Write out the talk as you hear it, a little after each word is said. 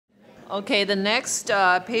Okay, the next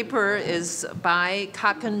paper is by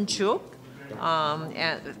Cheuk,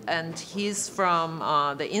 and he's from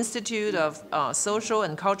the Institute of Social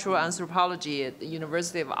and Cultural Anthropology at the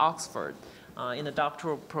University of Oxford in a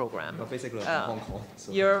doctoral program. Well, basically Hong Kong.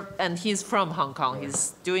 So. And he's from Hong Kong.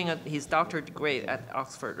 He's doing his doctorate degree at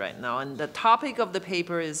Oxford right now. And the topic of the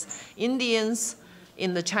paper is Indians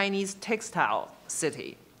in the Chinese textile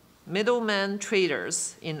city, middleman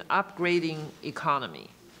traders in upgrading economy.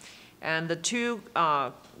 And the two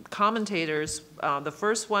commentators, the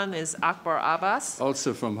first one is Ackbar Abass.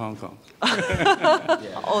 Also from Hong Kong.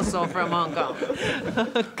 Also from Hong Kong.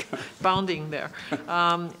 Bounding there.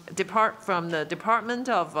 From the Department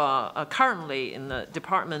of, currently in the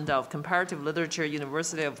Department of Comparative Literature,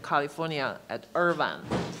 University of California at Irvine.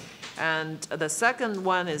 And the second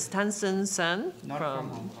one is Tansen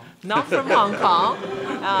not from Hong Kong.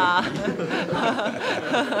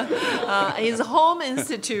 His home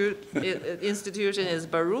institution is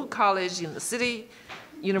Baruch College in the city,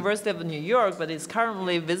 University of New York, but is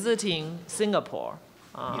currently visiting Singapore.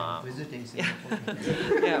 Visiting Singapore.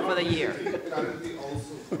 Yeah, for the year.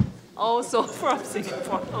 Also from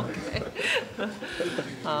Singapore, okay.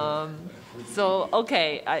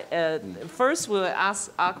 First we'll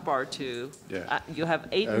ask Ackbar to, you have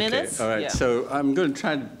 8 minutes. All right, so I'm going to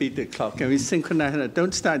try to beat the clock. Can we synchronize?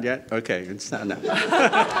 Don't start yet? Okay, it's start now.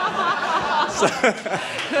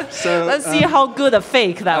 so let's see how good a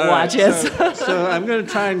fake that watch is. So I'm going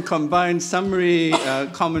to try and combine summary,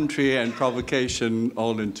 commentary, and provocation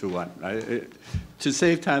all into one, right? To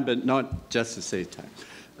save time, but not just to save time.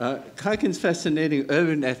 Kakin's fascinating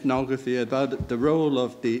urban ethnography about the role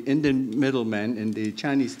of the Indian middleman in the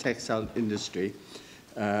Chinese textile industry,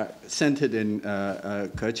 centered in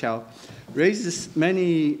Keqiao,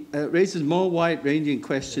 raises more wide-ranging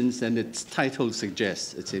questions than its title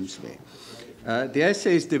suggests, it seems to me. The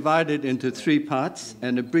essay is divided into 3 parts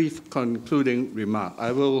and a brief concluding remark.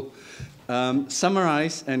 I will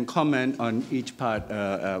summarize and comment on each part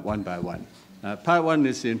one by one. Part 1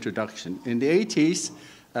 is the introduction. In the 80s,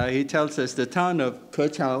 he tells us the town of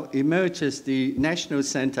Keqiao emerged as the national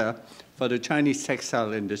center for the Chinese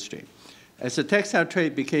textile industry. As the textile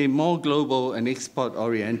trade became more global and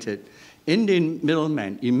export-oriented, Indian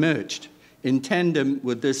middlemen emerged in tandem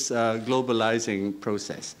with this globalizing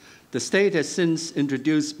process. The state has since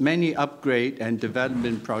introduced many upgrade and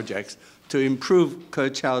development projects to improve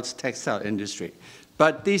Keqiao's textile industry.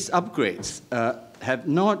 But these upgrades have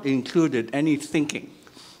not included any thinking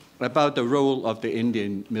about the role of the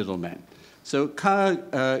Indian middleman. So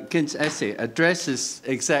Kakin's essay addresses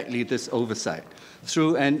exactly this oversight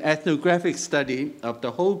through an ethnographic study of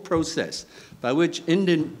the whole process by which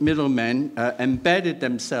Indian middlemen embedded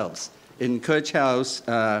themselves in Keqiao's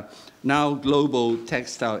now global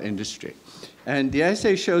textile industry. And the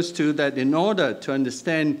essay shows too that in order to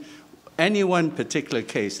understand any one particular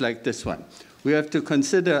case like this one, we have to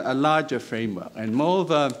consider a larger framework. And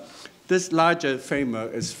moreover, this larger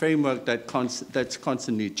framework is a framework that's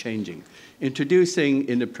constantly changing, introducing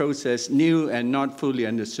in the process new and not fully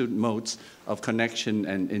understood modes of connection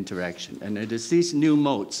and interaction. And it is these new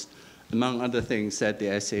modes, among other things, that the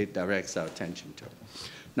essay directs our attention to.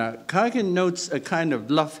 Now, Kakin notes a kind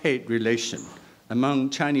of love-hate relation among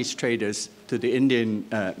Chinese traders to the Indian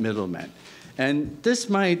middleman. And this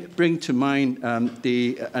might bring to mind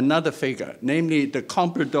another figure, namely the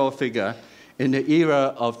comprador figure in the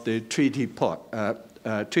era of the treaty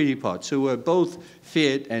ports, who were both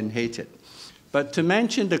feared and hated. But to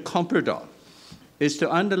mention the comprador is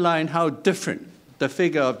to underline how different the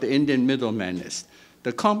figure of the Indian middleman is.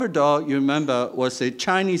 The comprador, you remember, was a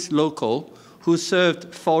Chinese local who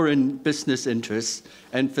served foreign business interests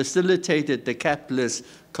and facilitated the capitalist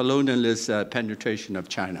colonialist penetration of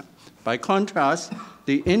China. By contrast,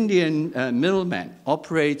 the Indian middleman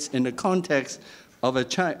operates in the context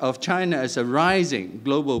of China as a rising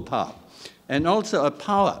global power, and also a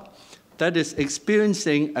power that is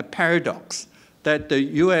experiencing a paradox that the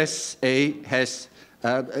USA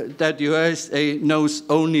knows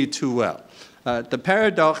only too well. The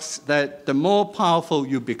paradox that the more powerful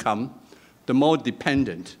you become, the more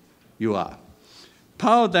dependent you are.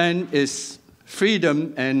 Power then is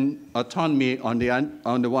freedom and autonomy on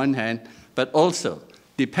the one hand, but also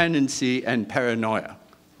dependency and paranoia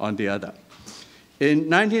on the other. In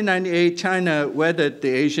 1998, China weathered the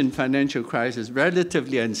Asian financial crisis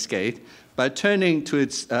relatively unscathed by turning to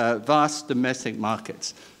its vast domestic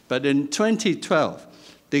markets. But in 2012,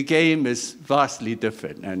 the game is vastly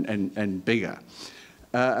different and bigger.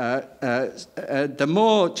 The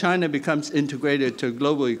more China becomes integrated to a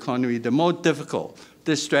global economy, the more difficult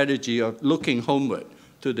this strategy of looking homeward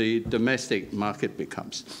to the domestic market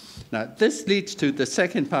becomes. Now, this leads to the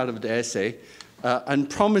second part of the essay,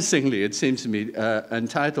 unpromisingly, it seems to me,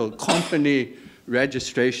 entitled Company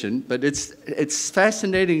Registration, but its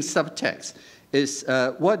fascinating subtext is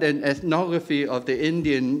what an ethnography of the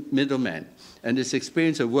Indian middleman and his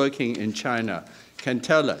experience of working in China can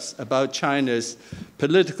tell us about China's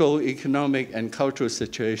political, economic, and cultural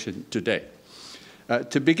situation today.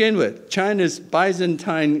 To begin with, China's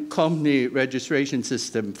Byzantine company registration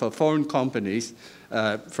system for foreign companies,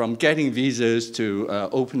 from getting visas to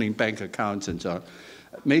opening bank accounts and so on,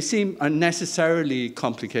 may seem unnecessarily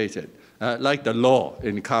complicated, like the law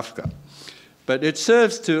in Kafka. But it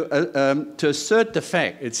serves to assert the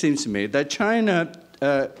fact, it seems to me, that China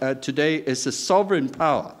today is a sovereign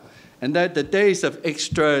power, and that the days of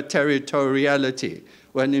extraterritoriality,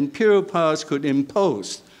 when imperial powers could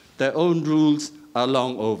impose their own rules, are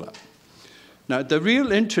long over. Now, the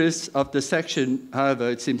real interest of the section, however,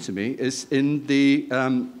 it seems to me, is in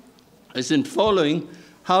following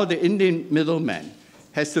how the Indian middleman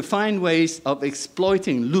has to find ways of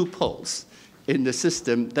exploiting loopholes in the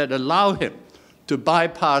system that allow him to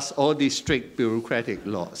bypass all these strict bureaucratic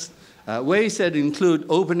laws. Ways that include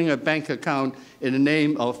opening a bank account in the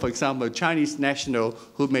name of, for example, a Chinese national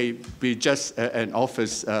who may be just an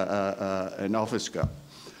office girl.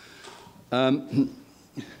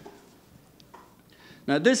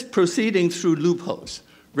 Now, this proceeding through loopholes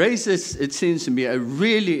raises, it seems to me, a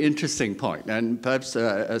really interesting point, and perhaps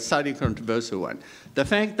a slightly controversial one. The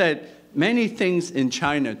fact that many things in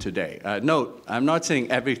China today, note, I'm not saying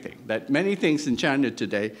everything, that many things in China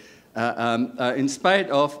today, in spite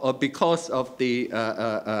of or because of the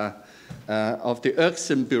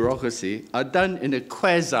irksome bureaucracy, are done in a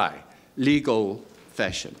quasi-legal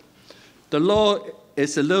fashion. The law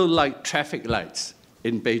is a little like traffic lights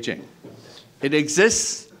in Beijing. It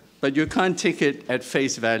exists, but you can't take it at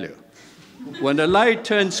face value. When the light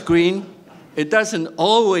turns green, it doesn't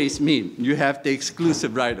always mean you have the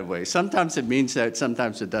exclusive right-of-way. Sometimes it means that,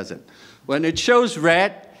 sometimes it doesn't. When it shows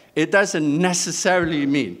red, it doesn't necessarily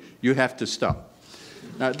mean you have to stop.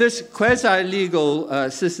 Now, this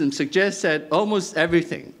quasi-legal system suggests that almost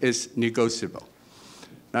everything is negotiable.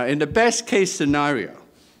 Now, in the best-case scenario,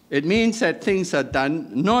 it means that things are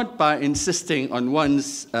done not by insisting on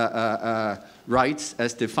one's rights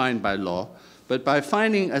as defined by law, but by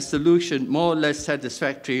finding a solution more or less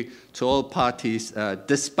satisfactory to all parties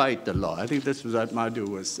despite the law. I think this was what Madhu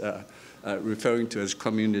was referring to as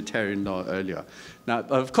communitarian law earlier. Now,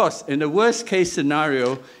 of course, in the worst case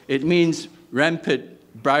scenario, it means rampant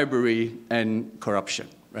bribery and corruption.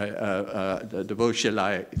 Right? The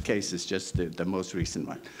Bolshevik case is just the most recent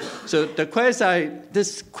one. So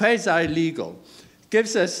this quasi-legal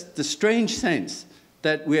gives us the strange sense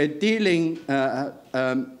that we're dealing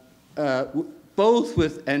both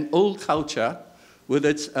with an old culture, with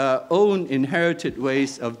its own inherited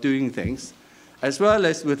ways of doing things, as well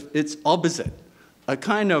as with its opposite, a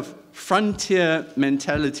kind of frontier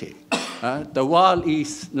mentality, the Wild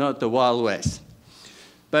East, not the Wild West.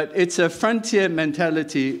 But it's a frontier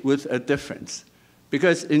mentality with a difference.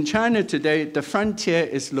 Because in China today, the frontier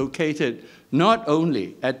is located not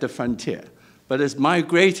only at the frontier, but has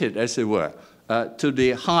migrated, as it were, to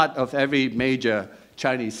the heart of every major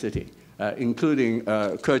Chinese city, including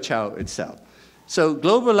Kerchao itself. So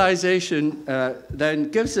globalization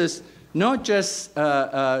then gives us not just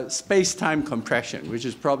space-time compression, which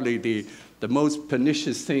is probably the most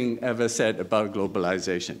pernicious thing ever said about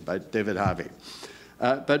globalization by David Harvey,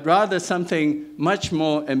 but rather something much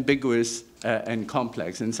more ambiguous and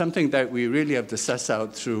complex, and something that we really have to suss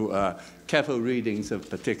out through careful readings of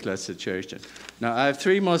particular situations. Now, I have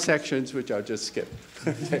 3 more sections, which I'll just skip.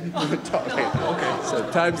 Okay, so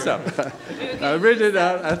time's up. I read it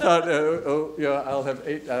out. I thought, I'll have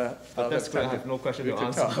 8. That's good. I have no question to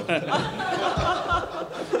answer.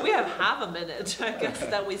 We have half a minute, I guess,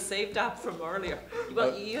 that we saved up from earlier.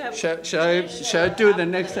 Well, you have. Shall I do the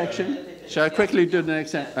next section? Shall I quickly do the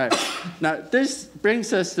next section? All right. Now, this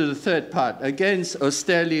brings us to the third part, against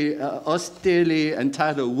austerely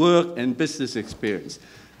entitled work and business experience.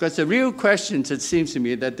 Because the real questions, it seems to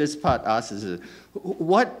me, that this part asks is,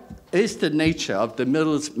 what is the nature of the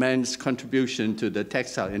middleman's contribution to the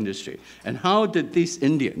textile industry? And how did these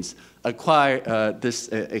Indians acquire this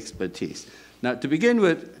expertise? Now, to begin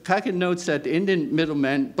with, Kaplan notes that the Indian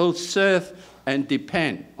middlemen both serve and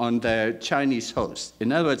depend on their Chinese hosts.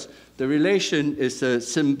 In other words, the relation is a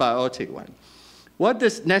symbiotic one. What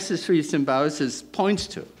this necessary symbiosis points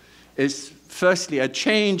to is, firstly, a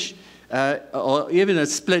change or even a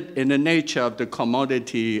split in the nature of the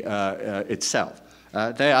commodity itself.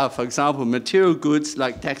 There are, for example, material goods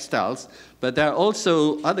like textiles But there are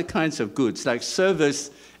also other kinds of goods, like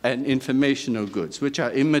service and informational goods, which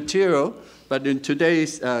are immaterial, but in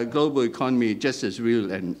today's global economy, just as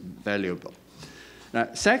real and valuable. Now,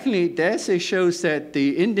 secondly, the essay shows that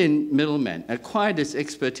the Indian middleman acquired his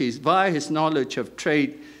expertise via his knowledge of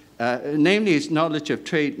trade, namely his knowledge of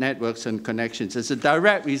trade networks and connections, as a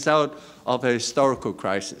direct result of a historical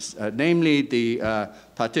crisis, namely the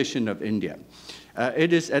partition of India.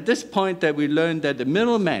 It is at this point that we learn that the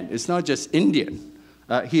middleman is not just Indian,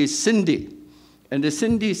 he is Sindhi. And the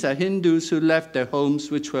Sindhis are Hindus who left their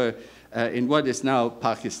homes, which were in what is now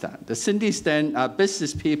Pakistan. The Sindhis then are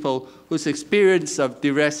business people whose experience of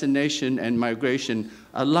deracination and migration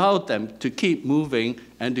allowed them to keep moving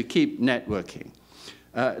and to keep networking.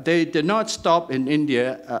 They did not stop in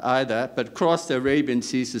India either, but crossed the Arabian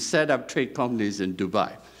Seas to set up trade companies in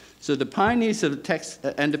Dubai. So the pioneers of the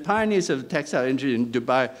textile industry in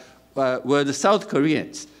Dubai were the South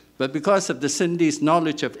Koreans. But because of the Sindhis'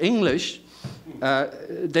 knowledge of English,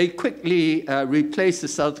 they quickly replaced the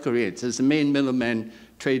South Koreans as the main middlemen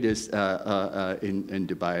traders in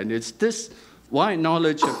Dubai. And it's this wide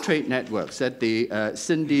knowledge of trade networks that the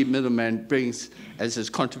Sindhi middleman brings as his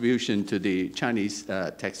contribution to the Chinese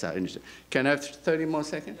textile industry. Can I have 30 more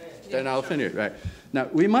seconds? Then I'll finish, right? Now,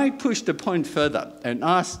 we might push the point further and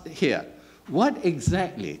ask here, what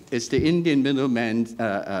exactly is the Indian middleman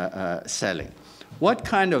selling? What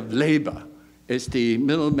kind of labor is the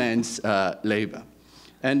middleman's labor?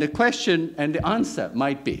 And the question and the answer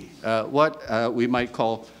might be what we might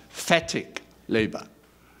call fatigue labor.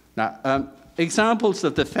 Now, examples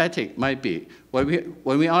of the fatigue might be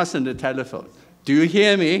when we ask on the telephone, do you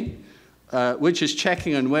hear me? Which is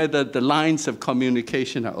checking on whether the lines of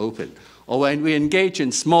communication are open. Or when we engage in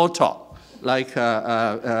small talk, like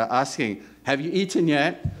asking, have you eaten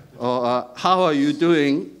yet? Or how are you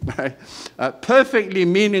doing? Right? Perfectly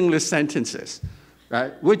meaningless sentences,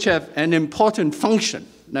 right? Which have an important function,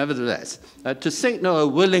 nevertheless, to signal a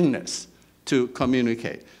willingness to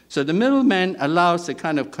communicate. So the middleman allows a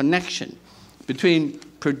kind of connection between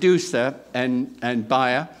producer and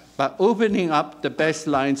buyer by opening up the best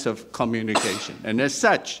lines of communication. And as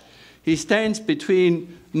such, he stands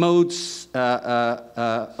between modes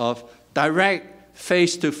of direct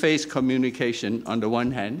face-to-face communication on the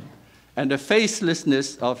one hand, and the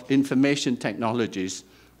facelessness of information technologies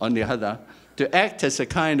on the other, to act as a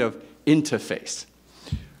kind of interface.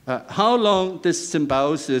 How long this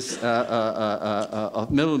symbiosis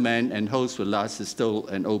of middleman and host will last is still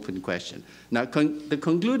an open question. Now, the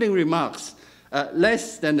concluding remarks,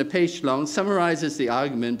 less than a page long, summarizes the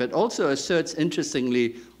argument, but also asserts,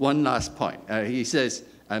 interestingly, one last point. He says,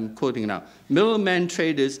 I'm quoting now, middleman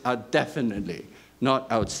traders are definitely not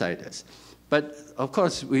outsiders. But, of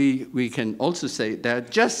course, we can also say they're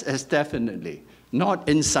just as definitely not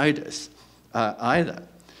insiders either.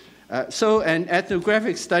 So an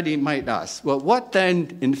ethnographic study might ask, well, what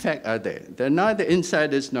then, in fact, are they? They're neither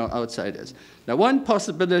insiders nor outsiders. Now, one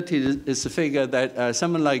possibility is the figure that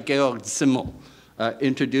someone like Georg Simmel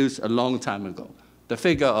introduced a long time ago, the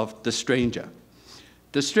figure of the stranger.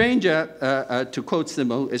 The stranger, to quote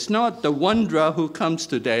Simmel, is not the wanderer who comes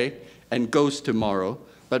today and goes tomorrow,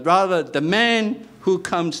 but rather the man who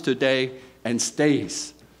comes today and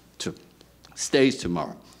stays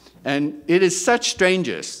tomorrow. And it is such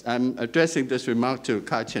strangers, I'm addressing this remark to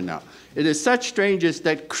Ka-Ching now, it is such strangers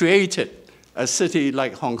that created a city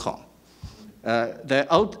like Hong Kong. And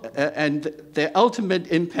their ultimate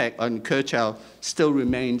impact on Kershaw still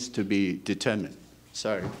remains to be determined.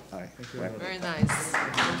 Sorry. Very nice.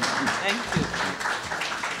 Thank you.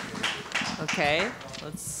 Okay,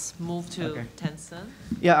 let's move to Tansen.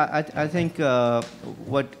 Yeah, I think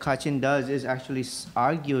what Ka-Ching does is actually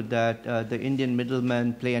argue that the Indian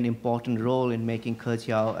middlemen play an important role in making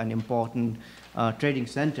Kershaw an important trading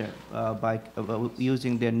center by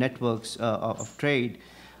using their networks of trade.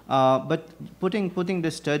 But putting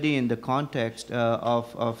the study in the context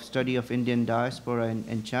of study of Indian diaspora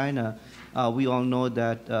in China, we all know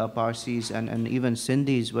that Parsis and even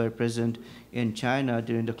Sindhis were present in China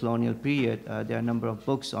during the colonial period. There are a number of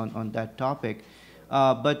books on that topic.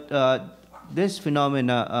 But this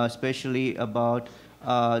phenomena, especially about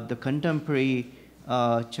the contemporary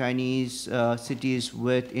Chinese cities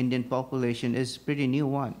with Indian population, is a pretty new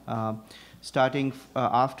one. Starting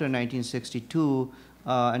after 1962,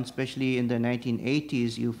 and especially in the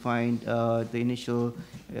 1980s, you find the initial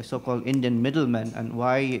so-called Indian middleman. And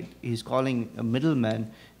why he's calling a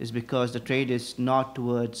middleman is because the trade is not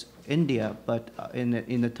towards India, but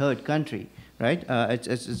in a third country, right?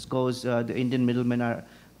 It goes, the Indian middlemen are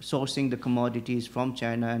sourcing the commodities from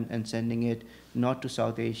China and sending it not to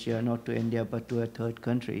South Asia, not to India, but to a third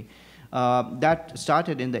country. That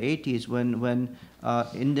started in the 80s when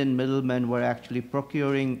Indian middlemen were actually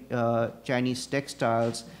procuring Chinese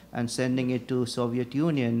textiles and sending it to Soviet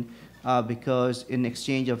Union because in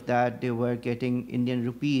exchange of that they were getting Indian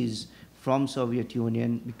rupees from Soviet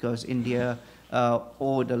Union because India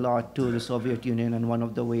owed a lot to the Soviet Union, and one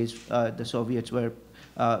of the ways the Soviets were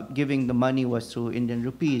giving the money was through Indian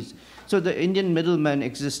rupees. So the Indian middleman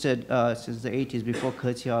existed since the 80s before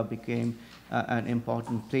Keqiao became an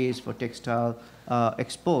important place for textile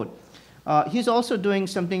export. He's also doing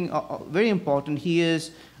something very important. He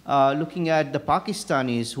is looking at the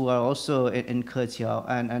Pakistanis who are also in Keqiao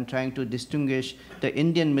and trying to distinguish the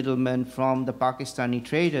Indian middlemen from the Pakistani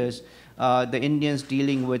traders. The Indians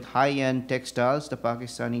dealing with high-end textiles, the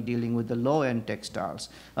Pakistani dealing with the low-end textiles,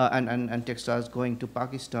 and textiles going to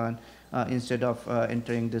Pakistan instead of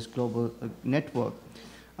entering this global network.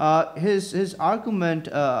 His argument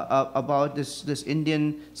about this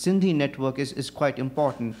Indian Sindhi network is quite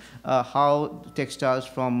important. How textiles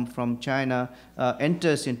from China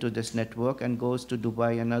enters into this network and goes to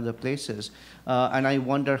Dubai and other places. And I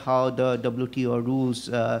wonder how the WTO rules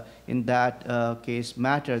in that case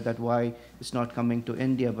matter, that why it's not coming to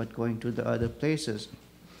India but going to the other places.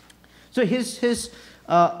 So in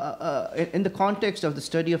the context of the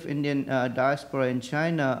study of Indian diaspora in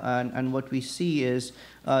China, and what we see is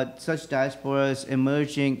such diasporas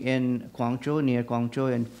emerging in Guangzhou, near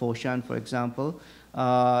Guangzhou and Foshan, for example.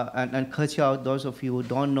 And Keqiao, those of you who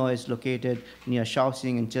don't know, is located near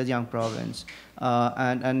Shaoxing in Zhejiang province.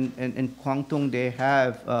 And in Guangdong, they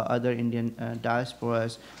have other Indian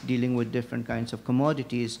diasporas dealing with different kinds of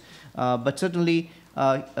commodities. But certainly,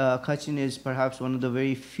 Kachin is perhaps one of the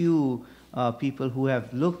very few people who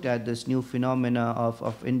have looked at this new phenomena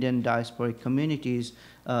of Indian diasporic communities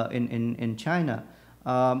in China.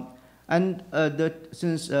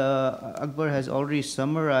 Since Ackbar has already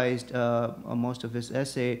summarized most of his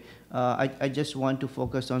essay, I just want to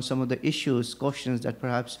focus on some of the issues, questions that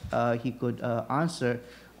perhaps he could answer.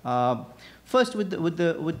 First, with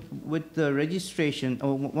the registration,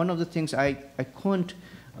 one of the things I couldn't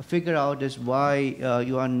figure out is why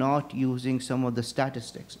you are not using some of the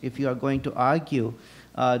statistics. If you are going to argue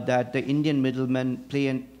that the Indian middlemen play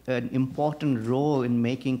an important role in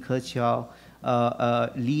making Keqiao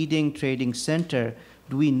a leading trading center,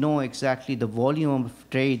 do we know exactly the volume of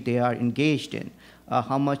trade they are engaged in?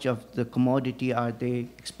 How much of the commodity are they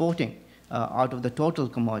exporting out of the total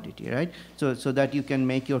commodity, right? So that you can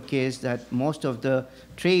make your case that most of the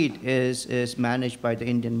trade is managed by the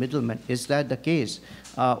Indian middlemen. Is that the case?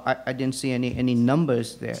 I didn't see any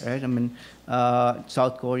numbers there, right? I mean,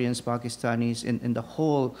 South Koreans, Pakistanis, in the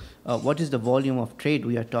whole, what is the volume of trade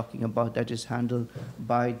we are talking about that is handled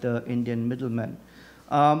by the Indian middlemen?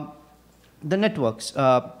 The networks,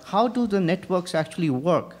 how do the networks actually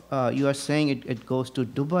work? You are saying it goes to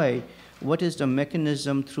Dubai. What is the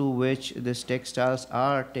mechanism through which these textiles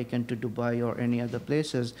are taken to Dubai or any other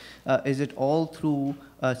places? Is it all through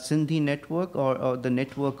a Sindhi network, or the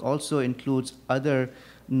network also includes other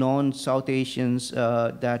non-South Asians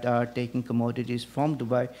that are taking commodities from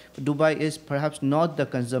Dubai? Dubai is perhaps not the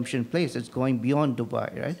consumption place. It's going beyond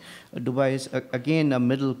Dubai, right? Dubai is, again, a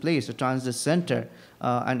middle place, a transit center,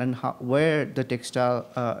 and where the textile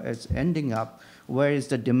is ending up, where is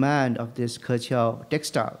the demand of this Keqiao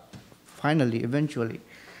textile? Finally, eventually.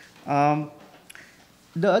 The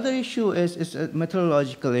other issue is a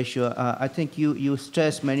methodological issue. I think you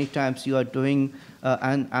stress many times you are doing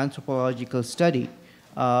an anthropological study.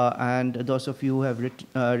 And those of you who have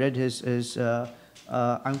read his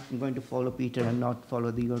I'm going to follow Peter and not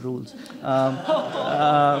follow your rules.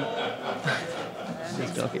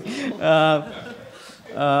 Just joking.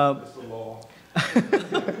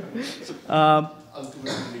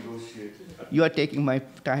 You are taking my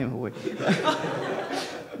time away.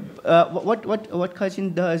 What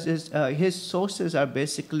Kachin does is his sources are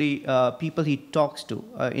basically people he talks to,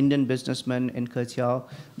 Indian businessmen in Keqiao,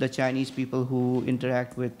 the Chinese people who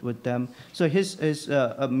interact with them. So his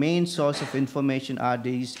main source of information are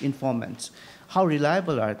these informants. How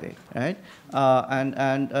reliable are they, right?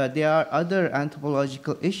 And there are other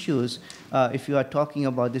anthropological issues. If you are talking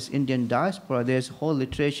about this Indian diaspora, there's whole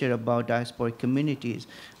literature about diasporic communities.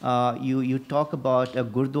 You talk about a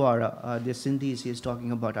Gurdwara. The Sindhis he is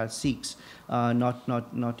talking about are Sikhs,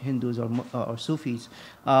 not Hindus or Sufis.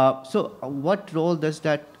 So what role does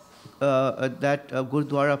that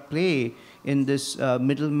Gurdwara play in this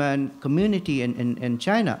middleman community in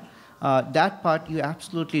China? That part you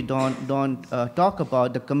absolutely don't talk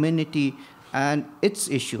about, the community and its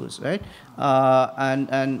issues, right?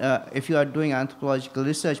 And if you are doing anthropological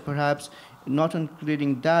research, perhaps not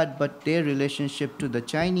including that, but their relationship to the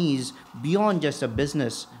Chinese beyond just a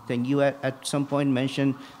business thing. You at some point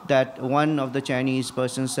mentioned that one of the Chinese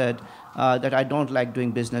persons said that I don't like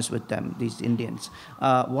doing business with them, these Indians.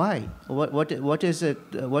 Why? What is it?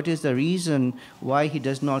 What is the reason why he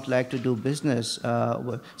does not like to do business,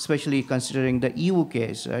 especially considering the EU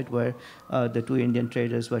case, right, where the 2 Indian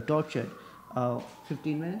traders were tortured?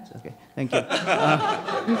 15 minutes? Okay, thank you.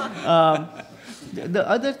 The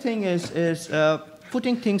other thing is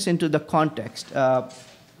putting things into the context.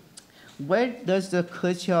 Where does the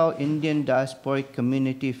Keqiao Indian diasporic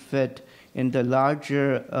community fit in the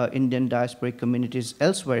larger Indian diasporic communities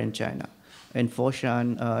elsewhere in China, in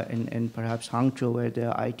Foshan, in perhaps Hangzhou, where there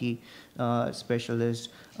are IT specialists,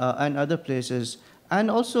 and other places,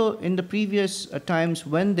 and also in the previous times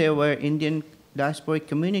when there were Indian diasporic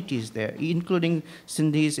communities there, including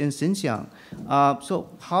Sindhis in Xinjiang. So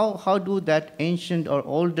how do that ancient or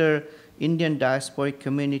older Indian diasporic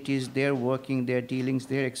communities, their working, their dealings,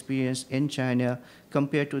 their experience in China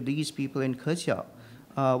compare to these people in Keqiao?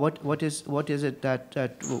 What is it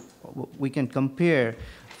that we can compare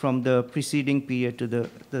from the preceding period to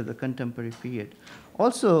the contemporary period?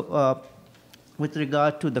 Also, with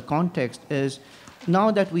regard to the context is,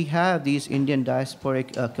 now that we have these Indian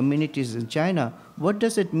diasporic communities in China, what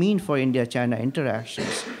does it mean for India-China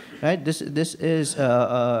interactions? Right? This is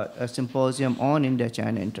a symposium on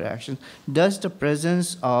India-China interactions. Does the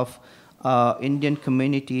presence of Indian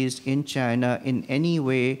communities in China in any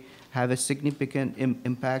way have a significant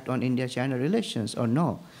impact on India-China relations or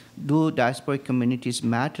no? Do diasporic communities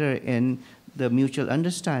matter in the mutual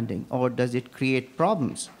understanding, or does it create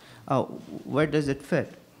problems? Where does it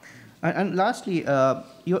fit? And lastly,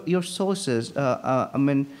 your sources, I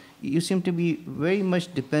mean, you seem to be very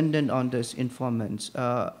much dependent on these informants.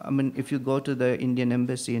 I mean, if you go to the Indian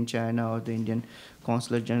embassy in China or the Indian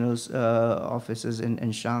consular general's offices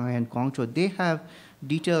in Shanghai and Guangzhou, they have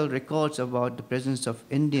detailed records about the presence of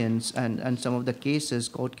Indians and some of the cases,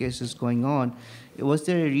 court cases going on. Was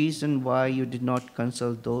there a reason why you did not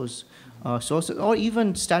consult those sources, or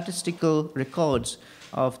even statistical records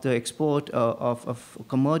of the export of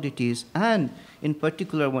commodities? And in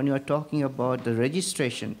particular, when you are talking about the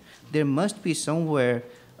registration, there must be somewhere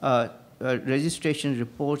registration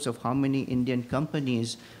reports of how many Indian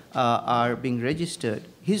companies are being registered.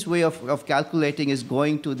 His way of calculating is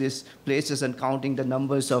going to these places and counting the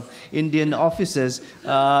numbers of Indian offices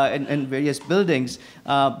and various buildings.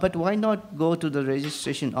 But why not go to the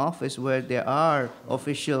registration office where there are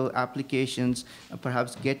official applications,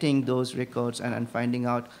 perhaps getting those records and finding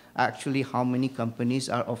out actually how many companies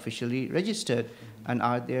are officially registered, and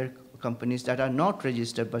are there companies that are not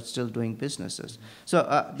registered but still doing businesses? So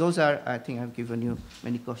those are, I think I've given you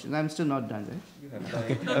many questions. I'm still not done, right? You have done.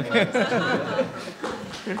 Okay.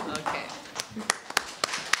 Okay.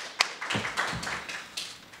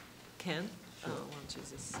 Ken? Sure.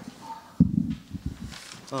 Jesus.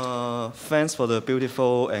 Thanks for the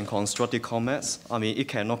beautiful and constructive comments. I mean, it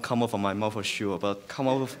cannot come out from my mouth for sure, but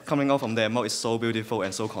coming out from their mouth is so beautiful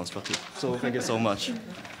and so constructive. So thank you so much.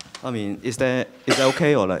 I mean, is that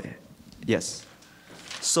okay or like? Yes.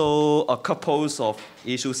 So a couple of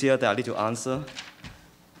issues here that I need to answer.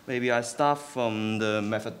 Maybe I start from the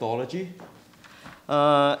methodology.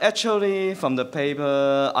 Actually, from the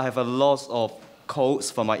paper, I have a lot of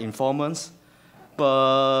quotes from my informants,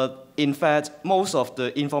 but in fact, most of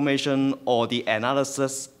the information or the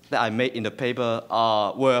analysis that I made in the paper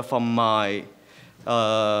were from my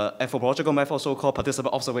anthropological method, so-called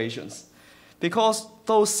participant observations. Because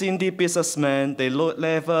those Sindhi businessmen, they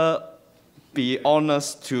never be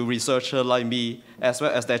honest to researchers like me, as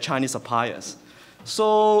well as their Chinese suppliers.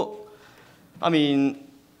 So, I mean,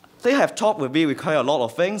 they have talked with me with quite a lot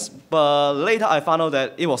of things, but later I found out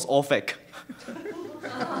that it was all fake.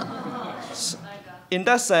 In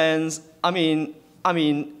that sense, I mean,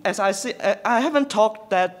 as I said, I haven't talked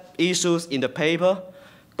that issues in the paper,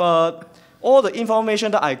 but all the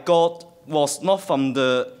information that I got was not from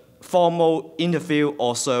the formal interview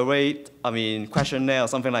or survey, questionnaire or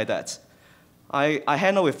something like that. I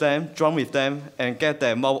hang out with them, drum with them, and get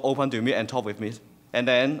their mouth open to me and talk with me. And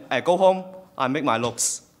then I go home, I make my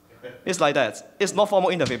notes. It's like that. It's not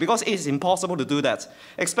formal interview because it's impossible to do that,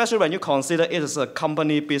 especially when you consider it is a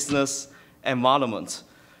company business environment.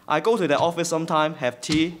 I go to their office sometime, have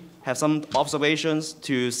tea, have some observations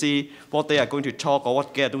to see what they are going to talk or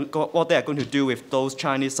what they are going to do with those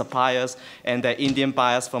Chinese suppliers and their Indian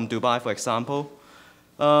buyers from Dubai, for example.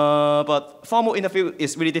 But formal interview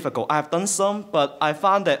is really difficult. I have done some, but I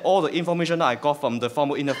found that all the information that I got from the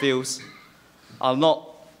formal interviews are not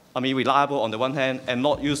reliable on the one hand and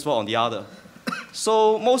not useful on the other.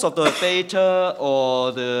 So most of the data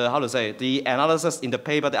or the analysis in the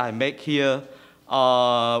paper that I make here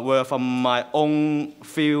were from my own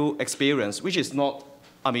field experience, which is not,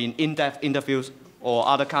 in-depth interviews or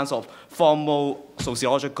other kinds of formal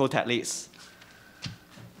sociological techniques.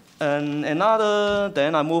 And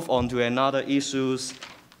then I move on to another issues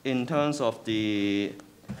in terms of the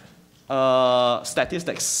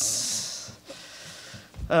statistics.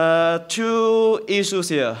 Two issues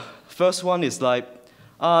here. First one is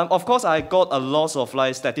of course, I got a lot of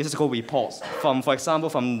statistical reports from, for example,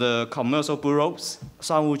 from the commercial bureaus.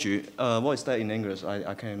 商务局, what is that in English?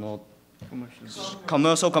 I cannot.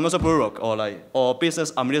 Commercial bureau or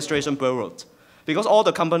business administration bureau, because all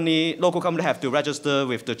the local company have to register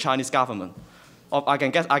with the Chinese government. I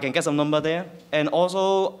can get some number there, and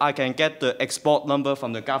also I can get the export number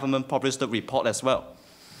from the government published report as well.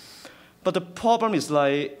 But the problem is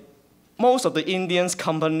most of the Indians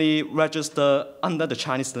company register under the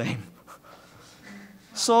Chinese name.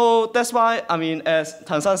 So that's why, as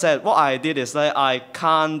Tansen said, what I did is I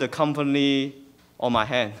count the company on my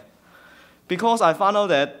hand. Because I found out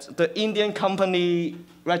that the Indian company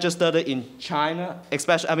registered in China,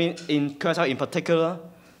 especially, in Curacao in particular,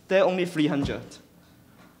 there are only 300.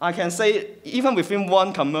 I can say even within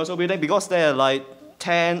one commercial building, because there are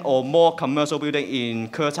 10 or more commercial buildings in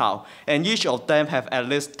Curacao, and each of them have at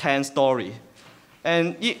least 10 stories.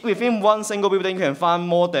 And within one single building, you can find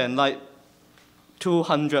more than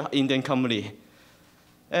 200 Indian companies.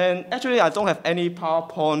 And actually, I don't have any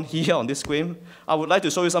PowerPoint here on this screen. I would like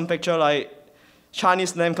to show you some picture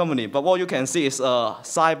Chinese name company, but what you can see is a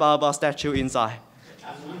Sai Baba statue inside.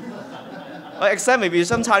 Except maybe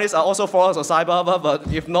some Chinese are also followers of Sai Baba, but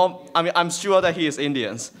if not, I'm sure that he is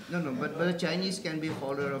Indians. No, but the Chinese can be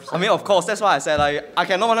followers of Sai Baba. Of course, that's why I said I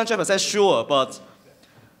cannot 100% sure, but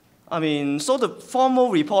so the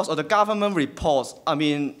formal reports or the government reports,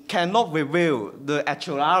 cannot reveal the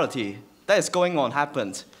actuality that is going on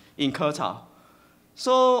happened in Curacao.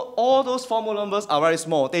 So all those formal numbers are very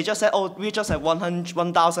small. They just said, we just have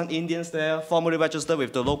 1,000 Indians there formally registered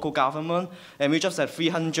with the local government, and we just have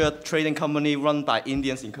 300 trading companies run by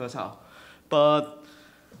Indians in Curacao. But,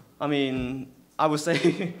 I would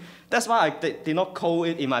say, that's why I did not call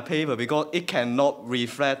it in my paper, because it cannot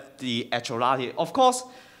reflect the actuality. Of course,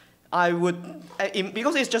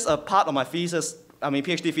 because it's just a part of my thesis,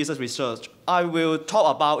 PhD thesis research, I will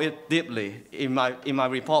talk about it deeply in my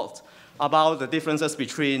report, about the differences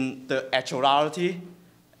between the actuality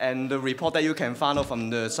and the report that you can find out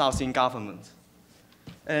from the South Indian government.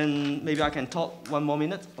 And maybe I can talk 1 more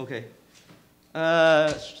minute? Okay.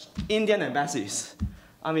 Indian embassies.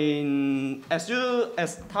 As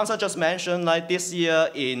Tansen just mentioned, this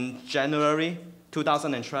year in January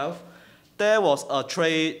 2012, there was a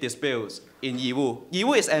trade dispute in Yiwu.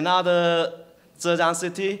 Yiwu is another Zhejiang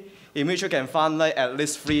city in which you can find at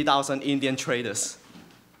least 3,000 Indian traders.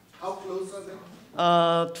 How close are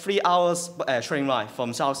they? 3 hours train ride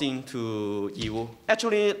from Shaoxing to Yiwu.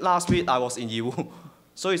 Actually, last week I was in Yiwu,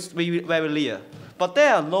 so it's very near. But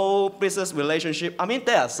there are no business relationship.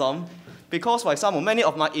 There are some, because, for example, many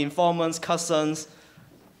of my informants' cousins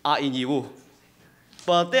are in Yiwu,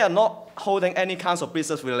 but they are not holding any kinds of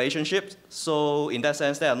business relationships, so in that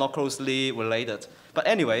sense, they are not closely related. But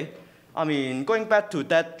anyway, going back to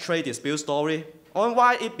that trade dispute story, on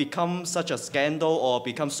why it becomes such a scandal or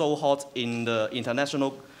becomes so hot in the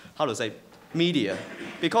international, media,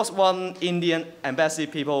 because one Indian embassy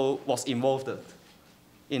people was involved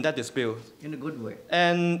in that dispute. In a good way.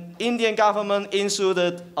 And Indian government issued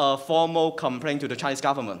a formal complaint to the Chinese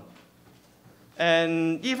government.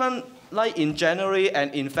 And even in January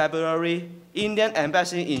and in February, Indian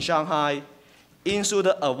embassy in Shanghai issued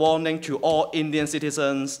a warning to all Indian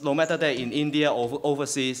citizens, no matter they're in India or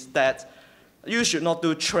overseas, that you should not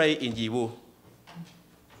do trade in Yiwu.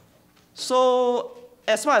 So,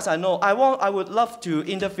 as far as I know, I would love to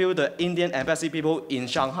interview the Indian embassy people in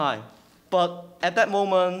Shanghai. But at that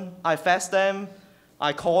moment, I fax them,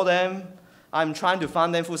 I call them, I'm trying to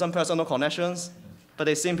find them through some personal connections, but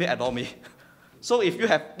they simply ignore me. So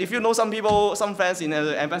if you know some people, some friends in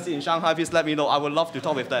the embassy in Shanghai, please let me know. I would love to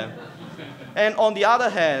talk with them. And on the other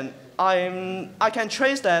hand, I can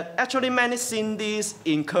trace that actually many Sindhis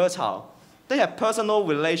in Curacao, they have personal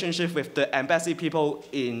relationship with the embassy people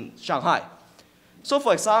in Shanghai. So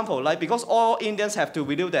for example, because all Indians have to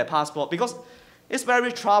renew their passport, because it's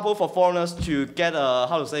very trouble for foreigners to get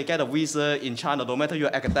a visa in China, no matter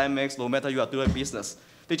you're academics, no matter you are doing business.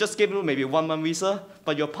 They just give you maybe 1 month visa,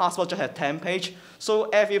 but your passport just has 10 pages. So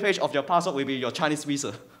every page of your passport will be your Chinese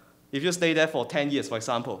visa. If you stay there for 10 years, for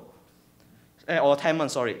example, or 10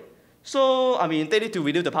 months, sorry. So, I mean, they need to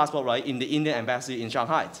renew the passport, right, in the Indian embassy in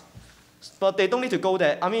Shanghai. But they don't need to go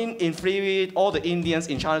there. I mean, in theory, all the Indians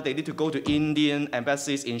in China, they need to go to Indian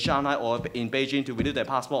embassies in Shanghai or in Beijing to renew their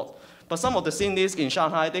passport. But some of the Sindhis in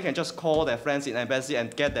Shanghai, they can just call their friends in embassy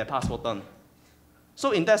and get their passport done.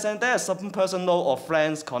 So in that sense, there are some personal or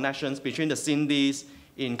friends connections between the Sindhis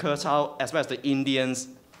in Kertao as well as the Indians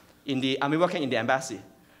working in the embassy.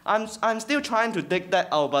 I'm still trying to dig that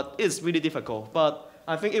out, but it's really difficult. But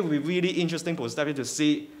I think it will be really interesting perspective to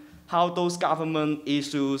see how those government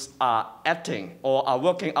issues are acting or are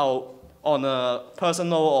working out on a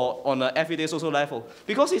personal or on an everyday social level.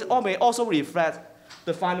 Because it may also reflect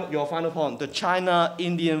your final point, the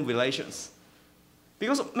China-Indian relations.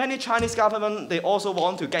 Because many Chinese government, they also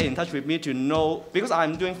want to get in touch with me to know, because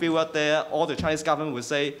I'm doing fieldwork there, all the Chinese government will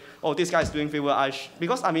say, oh, this guy is doing fieldwork.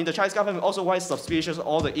 Because, I mean, the Chinese government also quite suspicious of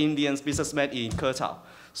all the Indians businessmen in Kertao.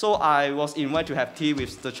 So I was invited to have tea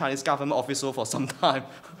with the Chinese government official for some time.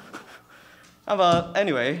 But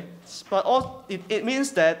anyway, it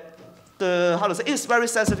means that it's a very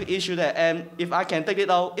sensitive issue there, and if I can take it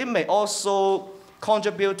out, it may also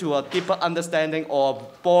contribute to a deeper understanding or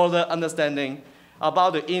broader understanding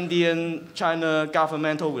about the Indian-China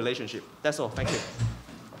governmental relationship. That's all. Thank you.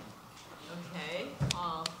 Okay.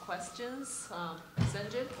 Questions?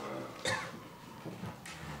 Sanjit?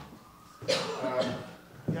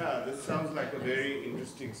 Yeah, this sounds like a very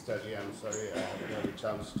interesting study. I'm sorry I haven't had a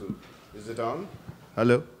chance to. Is it on?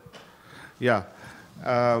 Hello? Yeah.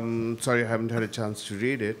 Sorry I haven't had a chance to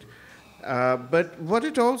read it. But what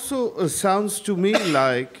it also sounds to me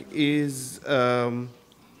like is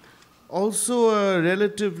also a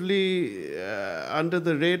relatively under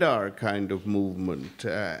the radar kind of movement.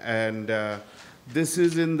 And this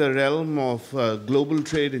is in the realm of global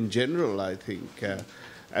trade in general, I think.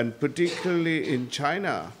 And particularly in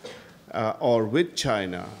China, or with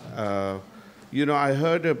China. You know, I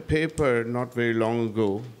heard a paper not very long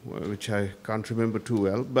ago, which I can't remember too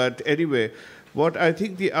well, but anyway, what I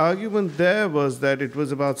think the argument there was that it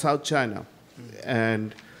was about South China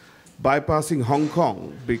and bypassing Hong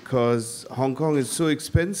Kong, because Hong Kong is so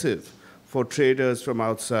expensive for traders from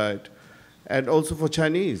outside and also for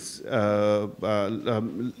Chinese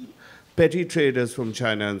petty traders from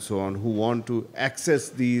China and so on who want to access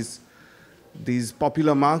these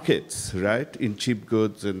popular markets, right, in cheap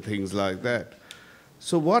goods and things like that.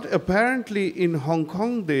 So what apparently in Hong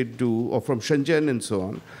Kong they do, or from Shenzhen and so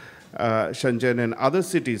on, Shenzhen and other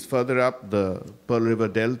cities further up the Pearl River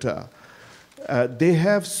Delta, they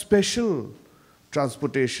have special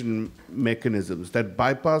transportation mechanisms that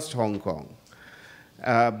bypassed Hong Kong,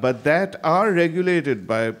 but that are regulated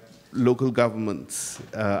by local governments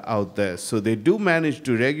out there. So they do manage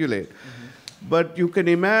to regulate. But you can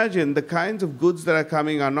imagine the kinds of goods that are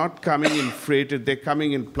coming are not coming in freighted, they're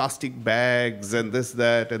coming in plastic bags and this,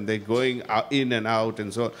 that, and they're going in and out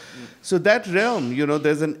and so on. So that realm, you know,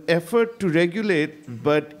 there's an effort to regulate,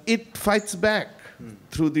 but it fights back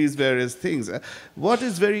through these various things. What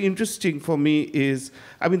is very interesting for me is,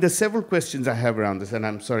 I mean, there's several questions I have around this, and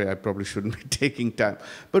I'm sorry, I probably shouldn't be taking time.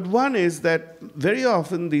 But one is that very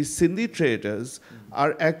often these Sindhi traders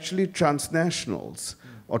are actually transnationals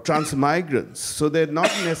or transmigrants, so they're not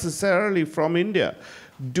necessarily from India.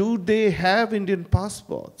 Do they have Indian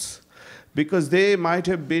passports? Because they might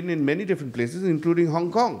have been in many different places, including Hong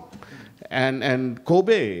Kong, and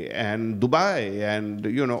Kobe, and Dubai, and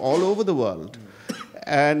you know, all over the world.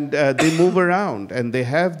 And they move around, and they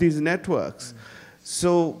have these networks.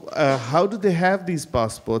 So how do they have these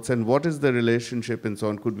passports, and what is the relationship and so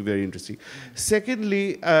on could be very interesting.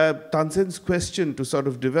 Secondly, Tansen's question to sort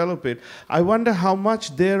of develop it, I wonder how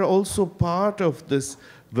much they're also part of this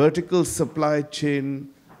vertical supply chain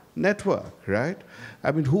network, right?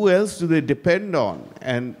 I mean, who else do they depend on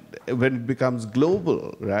and when it becomes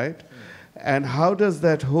global, right? And how does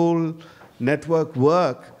that whole network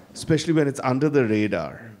work, especially when it's under the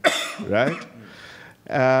radar, right?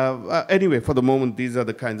 Anyway, for the moment, these are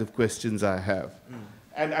the kinds of questions I have.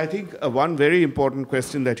 And I think one very important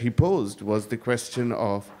question that he posed was the question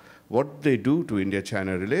of what they do to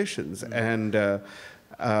India-China relations. And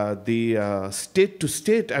the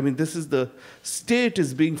state-to-state, I mean, this is the state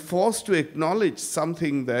is being forced to acknowledge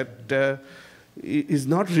something that is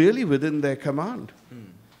not really within their command.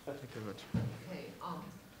 Thank you very much. Okay,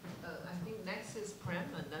 I think next is Prem,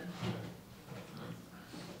 and then...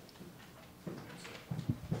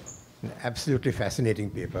 Absolutely fascinating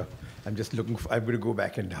paper. I'm just looking for, I'm going to go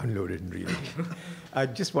back and download it and read it. I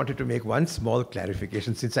just wanted to make one small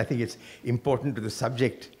clarification, since I think it's important to the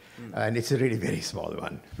subject, and it's a really very small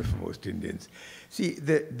one for most Indians. See,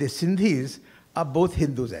 the Sindhis are both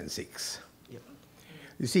Hindus and Sikhs. Yep.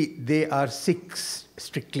 You see, they are Sikhs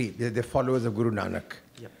strictly. They're followers of Guru Nanak.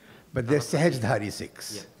 Yep. But they're Sahajdhari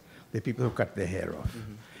Sikhs. Yep. They're people who cut their hair off.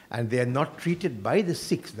 And they are not treated by the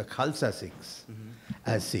Sikhs, the Khalsa Sikhs,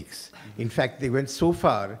 as Sikhs. In fact, they went so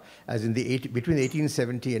far as in the between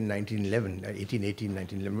 1870 and 1911, 1818,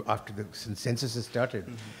 1911, after the censuses started.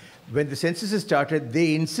 When the censuses started,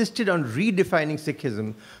 they insisted on redefining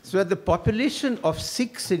Sikhism so that the population of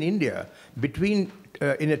Sikhs in India between,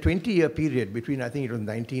 in a 20-year period, between I think it was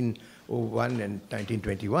 1901 and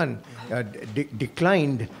 1921,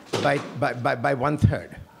 declined by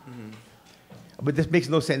 1/3. But this makes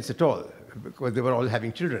no sense at all, because they were all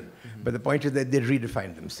having children. But the point is that they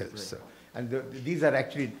redefined themselves. Right. So, and these are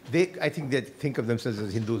actually, I think they think of themselves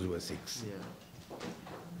as Hindus who are Sikhs. Yeah.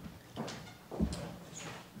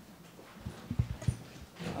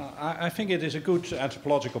 I think it is a good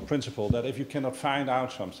anthropological principle that if you cannot find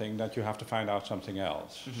out something, that you have to find out something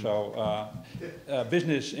else. So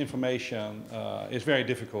business information is very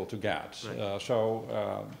difficult to get.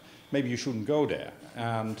 Right. Maybe you shouldn't go there.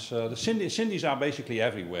 And the Sindhis are basically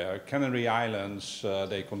everywhere. Canary Islands,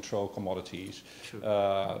 they control commodities. Sure.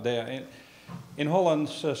 They are in Holland,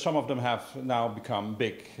 some of them have now become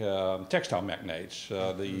big textile magnates.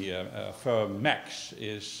 The firm Max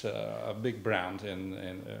is a big brand,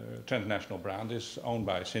 transnational brand, is owned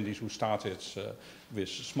by Sindhis who started with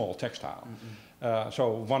small textile. So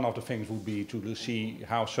one of the things would be to see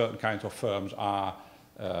how certain kinds of firms are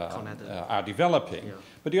developing. Yeah.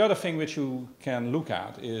 But the other thing which you can look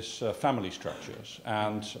at is family structures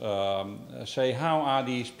and say how are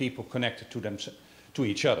these people connected to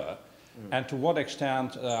each other, and to what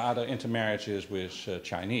extent are there intermarriages with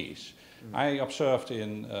Chinese. I observed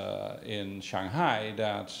in Shanghai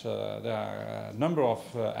that there are a number of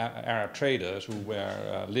Arab traders who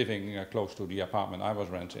were living close to the apartment I was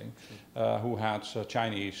renting, who had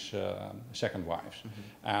Chinese second wives.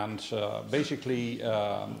 And basically,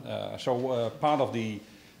 part of the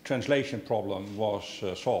translation problem was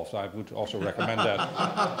solved. I would also recommend that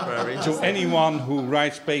to anyone who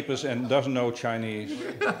writes papers and doesn't know Chinese.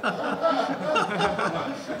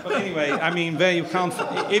 But anyway, I mean,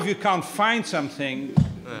 if you can't find something,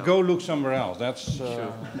 go look somewhere else. That's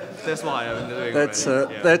sure. That's why I'm doing.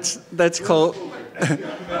 That's called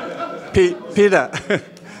Peter.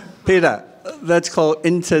 That's called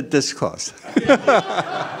interdiscourse.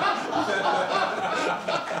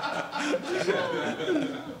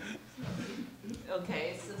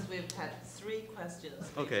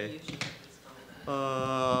 Okay.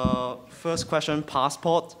 First question,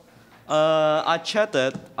 passport. I checked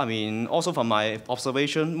that, I mean, also from my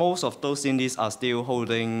observation, most of those Indians are still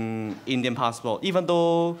holding Indian passport, even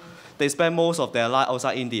though they spend most of their life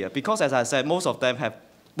outside India. Because as I said, most of them have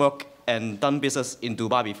worked and done business in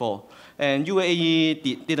Dubai before. And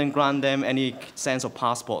UAE didn't grant them any sense of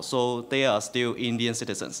passport, so they are still Indian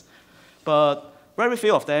citizens. But very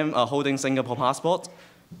few of them are holding Singapore passport.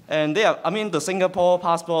 And they are, I mean, the Singapore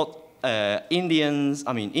passport, Indians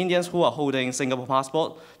who are holding Singapore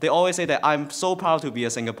passport, they always say that I'm so proud to be a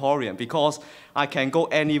Singaporean because I can go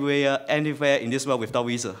anywhere in this world without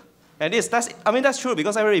visa. And that's true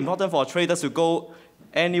because it's very important for traders to go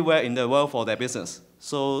anywhere in the world for their business.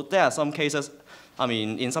 So there are some cases,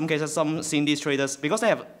 in some cases, some Sindhi traders, because they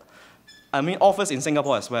have office in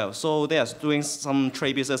Singapore as well. So they are doing some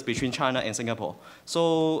trade business between China and Singapore.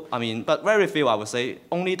 So, but very few, I would say.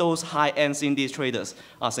 Only those high-end Sindhi traders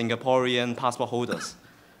are Singaporean passport holders.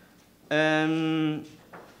 And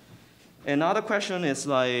another question is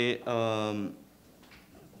like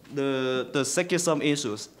the Sikhism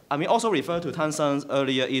issues. Also refer to Tansen's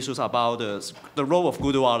earlier issues about the role of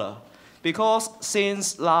Gurdwara. Because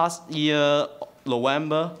since last year,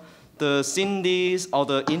 November, the Sindhis or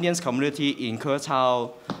the Indian community in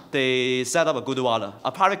Kertau, they set up a Gurdwara,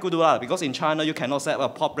 a private Gurdwara, because in China you cannot set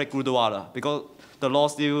up a public Gurdwara because the law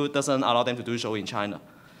still doesn't allow them to do so in China.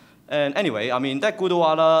 And anyway, that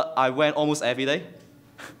Gurdwara, I went almost every day.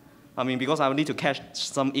 Because I need to catch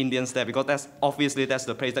some Indians there because that's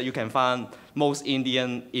the place that you can find most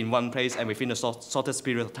Indian in one place and within the shortest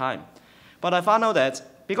period of time. But I found out that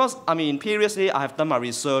because, previously I have done my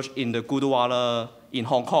research in the Gurdwara in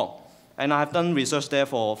Hong Kong. And I have done research there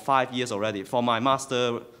for 5 years already for my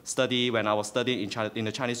master study when I was studying in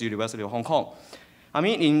the Chinese University of Hong Kong.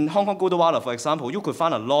 In Hong Kong Gurdwara, for example, you could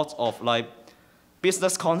find a lot of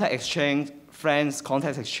business contact exchange, friends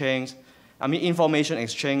contact exchange, information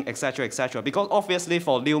exchange, etc., etc. Because obviously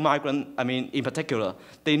for new migrant, in particular,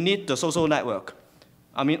 they need the social network.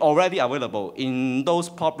 Already available in those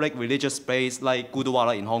public religious spaces like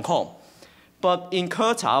Gurdwara in Hong Kong. But in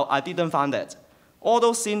Kertau, I didn't find that. all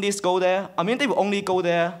those Indians go there. I mean, they will only go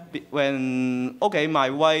there when, okay,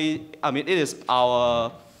 my wife, I mean, it is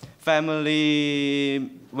our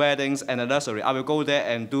family weddings and anniversary. I will go there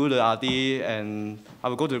and do the Adi, and I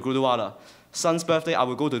will go to the Gurdwara. Son's birthday, I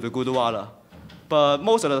will go to the Gurdwara. But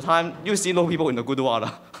most of the time, you see no people in the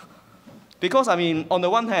Gurdwara. Because, I mean, on the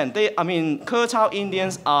one hand, Kerchao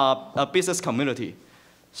Indians are a business community.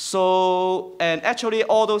 So, and actually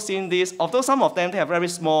all those Indians, although some of them, they have very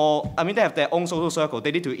small, I mean, they have their own social circle.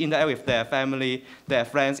 They need to interact with their family, their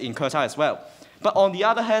friends in Kerchao as well. But on the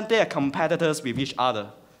other hand, they are competitors with each other.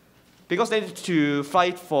 Because they need to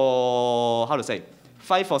fight for,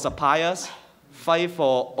 fight for suppliers, fight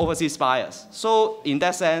for overseas buyers. So in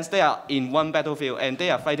that sense, they are in one battlefield and they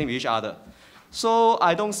are fighting with each other. So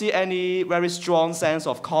I don't see any very strong sense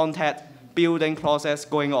of contact building process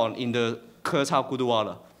going on in the Kerchao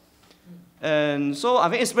Gurdwara. And so I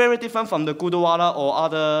think it's very different from the Gurdwara or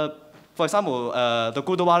other, for example, the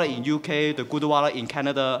Gurdwara in UK, the Gurdwara in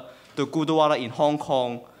Canada, the Gurdwara in Hong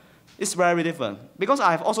Kong. It's very different. Because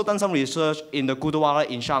I've also done some research in the Gurdwara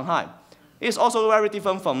in Shanghai. It's also very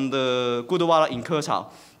different from the Gurdwara in Kerchao.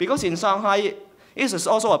 Because in Shanghai, it is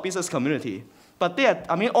also a business community. But they are,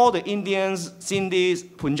 I mean, all the Indians, Sindhis,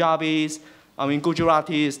 Punjabis, I mean,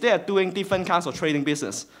 Gujaratis, they are doing different kinds of trading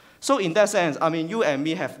business. So in that sense, I mean, you and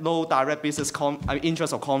me have no direct business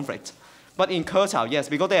interest or conflict. But in Kerchao, yes,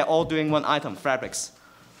 because they are all doing one item, fabrics.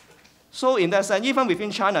 So in that sense, even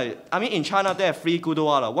within China, I mean, in China, there are 3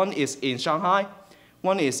 Gurdwara. One is in Shanghai,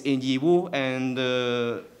 one is in Yiwu, and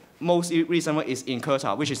the most recent one is in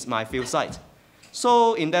Kerchao, which is my field site.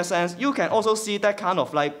 So in that sense, you can also see that kind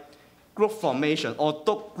of like group formation or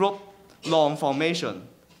group long formation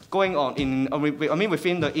going on in, I mean,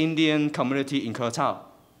 within the Indian community in Kerchao.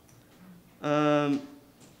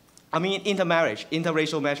 I mean, intermarriage,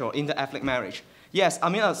 interracial marriage or inter-ethnic marriage. Yes, I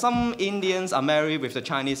mean, some Indians are married with the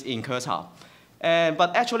Chinese in Kerchao.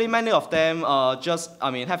 But actually, many of them are just,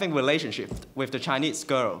 I mean, having relationships with the Chinese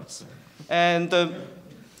girls. And,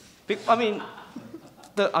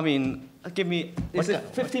 give me, is it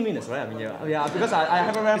 15 minutes, right? I mean, yeah, because I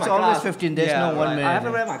haven't read my class. It's always 15, there's no 1 minute. I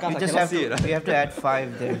haven't read my class, I cannot see it. We have to add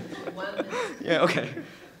 5 there. Yeah, okay.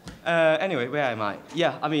 Anyway, where am I?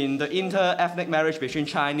 Yeah, I mean, the inter-ethnic marriage between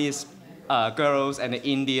Chinese girls and the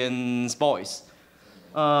Indian boys.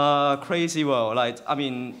 Crazy world. Like, I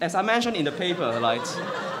mean, as I mentioned in the paper, like... You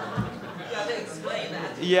have to explain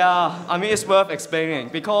that. Yeah, I mean, it's worth explaining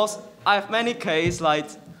because I have many cases, like,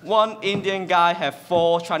 one Indian guy have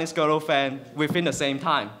 4 Chinese girlfriends within the same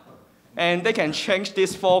time. And they can change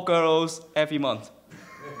these 4 girls every month.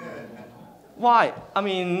 Why? I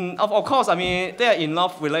mean, of course, I mean, they are in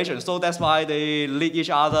love relations, so that's why they lead each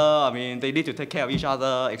other. I mean, they need to take care of each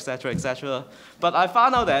other, etc., etc. But I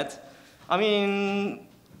found out that, I mean,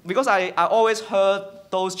 because I always heard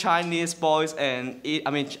those Chinese boys and,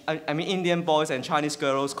 I mean, Indian boys and Chinese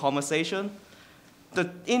girls conversation. The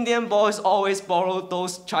Indian boys always borrow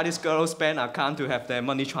those Chinese girls' bank account to have their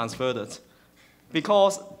money transferred.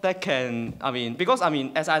 Because that can,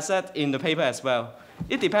 as I said in the paper as well,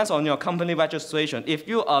 it depends on your company registration. If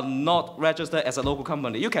you are not registered as a local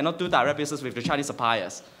company, you cannot do direct business with the Chinese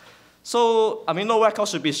suppliers. So, I mean, no record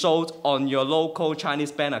should be showed on your local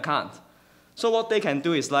Chinese bank account. So what they can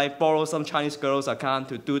do is like borrow some Chinese girls' account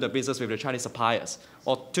to do the business with the Chinese suppliers,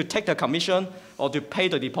 or to take the commission, or to pay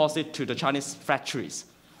the deposit to the Chinese factories.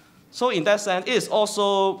 So in that sense, it is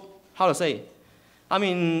also, I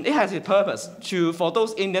mean, it has its purpose for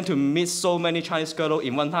those Indians to meet so many Chinese girls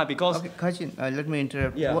in one time because... Okay, Kachin, let me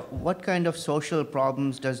interrupt. Yeah. What kind of social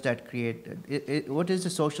problems does that create? What is the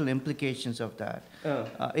social implications of that?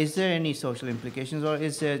 Is there any social implications or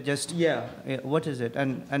is there just... Yeah. What is it?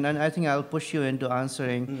 And I think I'll push you into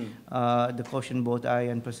answering the question both I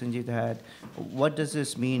and Prasenjit had. What does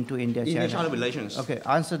this mean to India-China? India-China relations. Okay,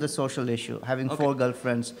 answer the social issue. Having 4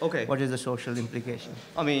 girlfriends, okay. What is the social implication?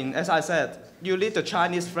 I mean, as I said, you need the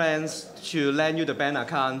Chinese friends to lend you the bank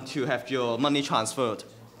account to have your money transferred.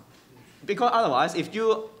 Because otherwise, if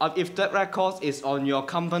that record is on your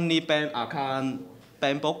company bank account,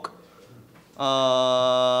 bank book,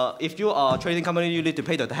 if you are a trading company, you need to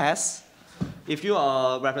pay the tax. If you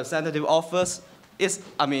are a representative office,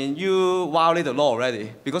 you violate the law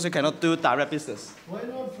already because you cannot do direct business. Why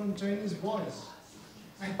not from Chinese boys?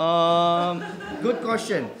 Good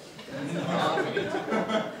question. If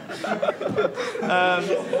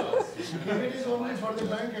it is only for the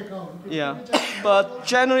bank account. Yeah, but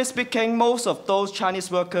generally speaking, most of those Chinese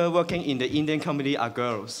workers working in the Indian company are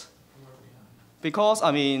girls. Because,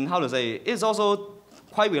 it's also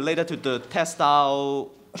quite related to the textile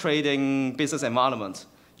trading business environment.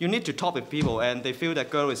 you need to talk with people, and they feel that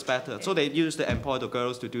girl is better. So they used to employ the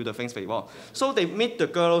girls to do the things they want. So they meet the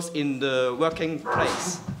girls in the working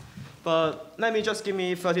place. But let me just give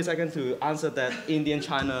me 30 seconds to answer that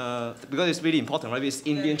Indian-China, because it's really important, right? It's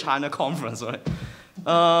Indian-China conference, right?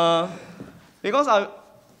 Because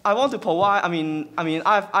I want to provide,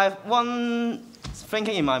 I've one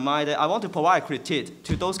thinking in my mind that I want to provide a critique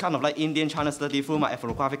to those kind of like Indian-China study through my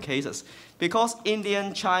ethnographic cases. Because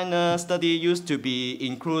Indian-China study used to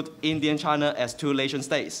include Indian-China as two nation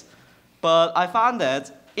states. But I found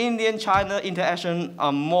that Indian-China interaction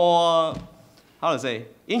are more,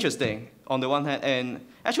 interesting on the one hand, and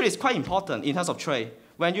actually it's quite important in terms of trade.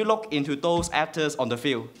 When you look into those actors on the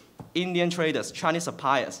field, Indian traders, Chinese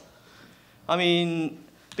suppliers,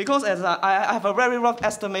 because as I have a very rough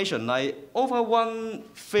estimation, like over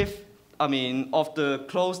 1/5, of the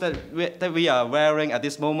clothes that we are wearing at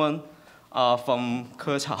this moment are from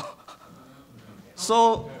Keqiao.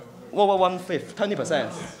 So over 1/5, 20%,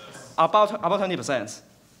 about 20%.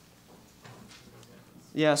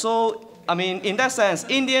 Yeah, so in that sense,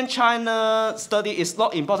 Indian-China study is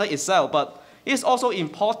not important itself, but it's also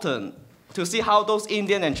important to see how those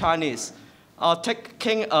Indian and Chinese are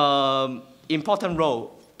taking an important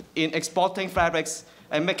role in exporting fabrics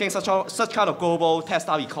and making such kind of global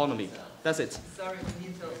textile economy. That's it. Sorry, we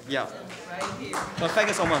need to yeah. right here. Well, thank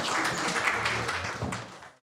you so much.